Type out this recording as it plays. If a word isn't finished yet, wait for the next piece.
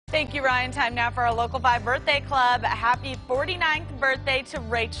Thank you, Ryan. Time now for our Local 5 Birthday Club. Happy 49th birthday to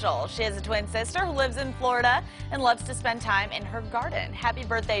Rachel. She is a twin sister who lives in Florida and loves to spend time in her garden. Happy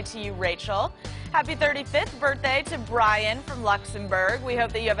birthday to you, Rachel. Happy 35th birthday to Brian from Luxembourg. We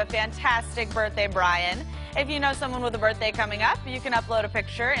hope that you have a fantastic birthday, Brian. If you know someone with a birthday coming up, you can upload a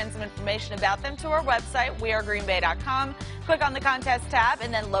picture and some information about them to our website, wearegreenbay.com. Click on the contest tab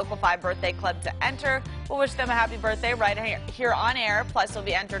and then Local 5 Birthday Club to enter. We'll wish them a happy birthday right here on air. Plus, you'll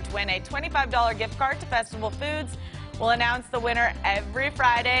be entered to win a $25 gift card to Festival Foods. We'll announce the winner every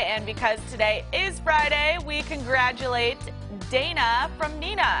Friday, and because today is Friday, we congratulate Dana from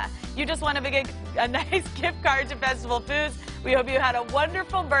Nina. You just won a nice gift card to Festival Foods. We hope you had a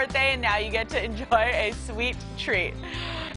wonderful birthday, and now you get to enjoy a sweet treat.